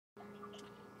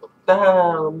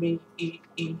Down me,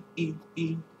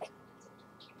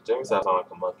 Jamie sounds like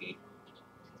a monkey,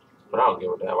 but I don't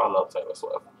give a damn. I love Taylor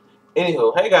Swift.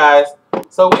 Anywho, hey guys.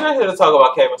 So we are here to talk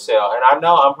about K.Michelle, and I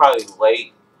know I'm probably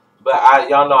late, but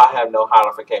y'all know I have no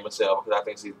holler for K.Michelle because I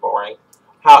think she's boring.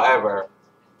 However,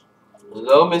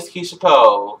 Little Miss Keisha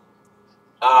Cole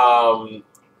um,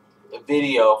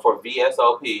 video for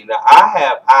VSOP. Now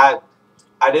I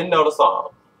didn't know the song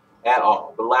at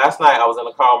all, but last night I was in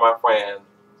the car with my friend,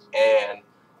 and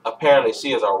apparently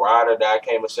she is a ride or die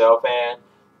K.Michelle fan.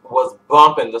 Was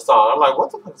bumping the song. I'm like,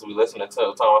 what the fuck is we listening to?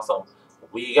 Talking about something.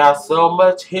 We got so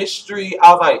much history.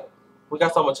 I was like, we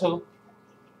got so much who?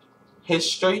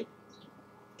 History?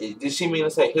 Did she mean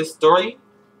to say history?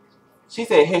 She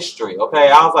said history,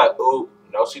 okay? I was like, ooh,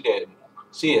 no, she didn't.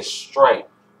 She is straight.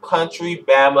 Country,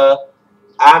 Bama.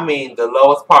 I mean, the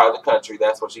lowest part of the country.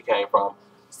 That's where she came from.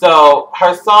 So,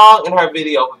 her song and her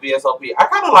video for VSOP, I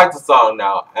kind of like the song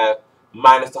now,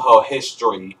 minus the whole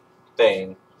history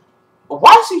thing.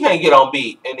 Why she can't get on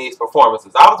beat in these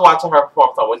performances? I was watching her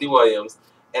performance on Wendy Williams,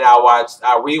 and I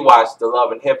rewatched the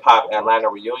Love and Hip Hop Atlanta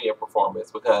reunion performance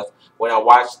because when I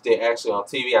watched it actually on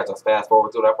TV, I just fast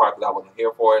forward through that part because I wasn't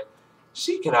here for it.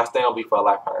 She cannot stay on beat for a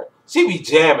life of her. She be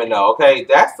jamming though, okay?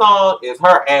 That song is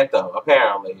her anthem,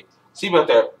 apparently. She be up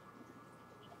there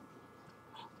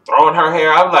throwing her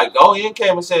hair. I was like, go in,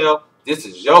 K.Michelle. This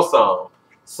is your song.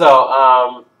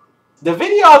 So, the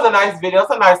video is a nice video.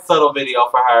 It's a nice subtle video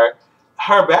for her.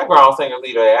 Her background singers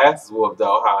need their asses whooped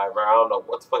though, however. I don't know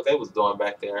what the fuck they was doing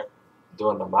back there.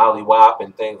 Doing the molly wop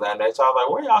and things like that. So I was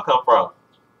like, where y'all come from?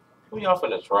 Who y'all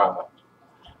finna try?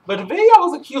 But the video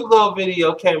was a cute little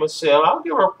video, K.Michelle. I'll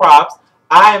give her props.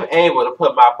 I am able to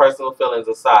put my personal feelings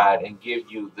aside and give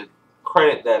you the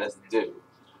credit that is due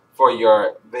for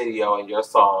your video and your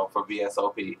song for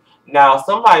VSOP. Now,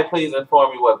 somebody please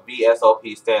inform me what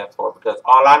VSOP stands for because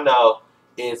all I know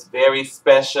is very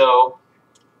special,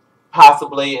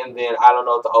 possibly, and then I don't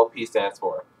know what the OP stands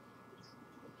for.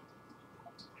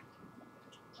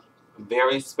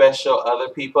 Very special other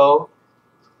people.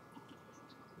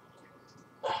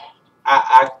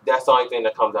 That's the only thing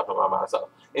that comes up in my mind. So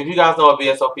if you guys know what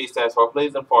VSOP stands for,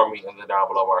 please inform me in the down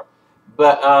below bar.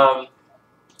 But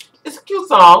it's a cute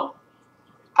song.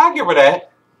 I give her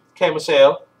that.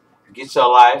 K.Michelle, get your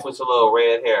life with your little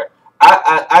red hair.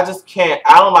 I just can't.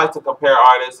 I don't like to compare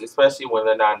artists, especially when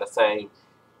they're not in the same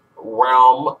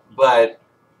realm. But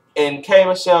in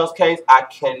K.Michelle's case, I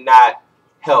cannot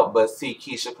help but see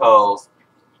Keisha Cole's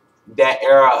that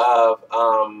era of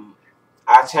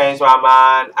I changed my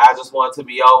mind. I just want to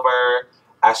be over.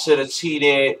 I should have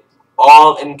cheated.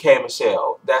 All in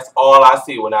K.Michelle. That's all I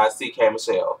see when I see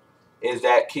K.Michelle. Is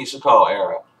that Keisha Cole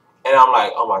era. And I'm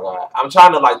like, oh my God. I'm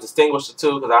trying to like distinguish the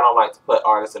two because I don't like to put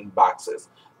artists in boxes.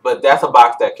 But that's a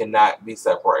box that cannot be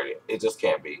separated. It just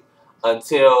can't be.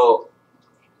 Until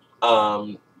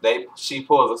she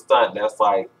pulls a stunt that's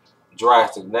like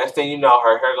drastic. Next thing you know,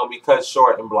 her hair gonna be cut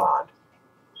short and blonde.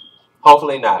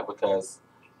 Hopefully not, because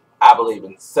I believe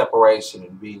in separation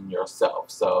and being yourself.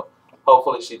 So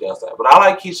hopefully she does that. But I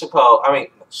like Keisha Cole. I mean,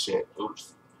 shit.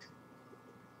 Oops.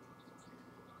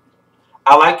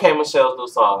 I like K.Michelle's new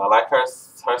song. I like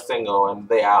her single and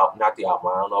the album. Not the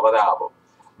album. I don't know about the album.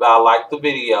 But I like the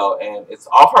video. And it's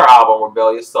off her album,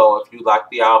 Rebellious Soul. If you like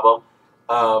the album.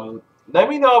 Let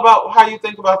me know about how you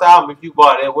think about the album. If you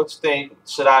bought it, what you think?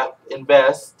 Should I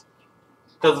invest?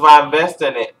 Because if I invest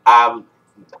in it, I'm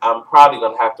probably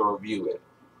going to have to review it.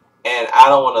 And I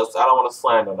don't want to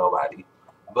slander nobody,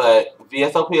 but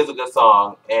VSOP is a good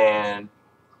song, and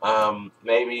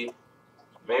maybe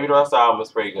the rest of the album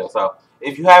is pretty good. So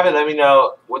if you have it, let me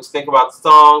know what you think about the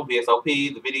song, VSOP,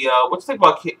 the video. What you think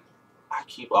about I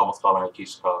keep almost calling her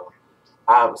Keisha Cole.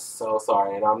 I'm so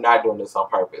sorry, and I'm not doing this on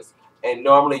purpose. And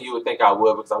normally you would think I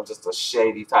would because I'm just a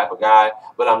shady type of guy,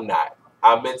 but I'm not.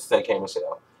 I meant to say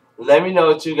K.Michelle. Let me know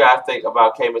what you guys think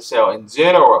about K.Michelle in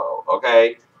general,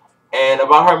 okay? And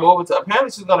about her moving to,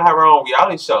 apparently she's going to have her own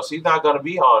reality show. She's not going to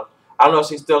be on, I don't know if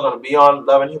she's still going to be on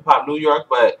Love and Hip Hop New York,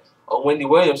 but on Wendy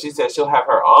Williams, she said she'll have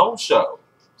her own show.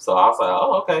 So I was like,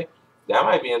 oh, okay. That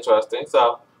might be interesting.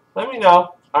 So let me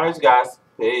know. All right, you guys.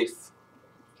 Peace.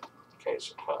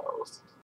 Keisha Coles.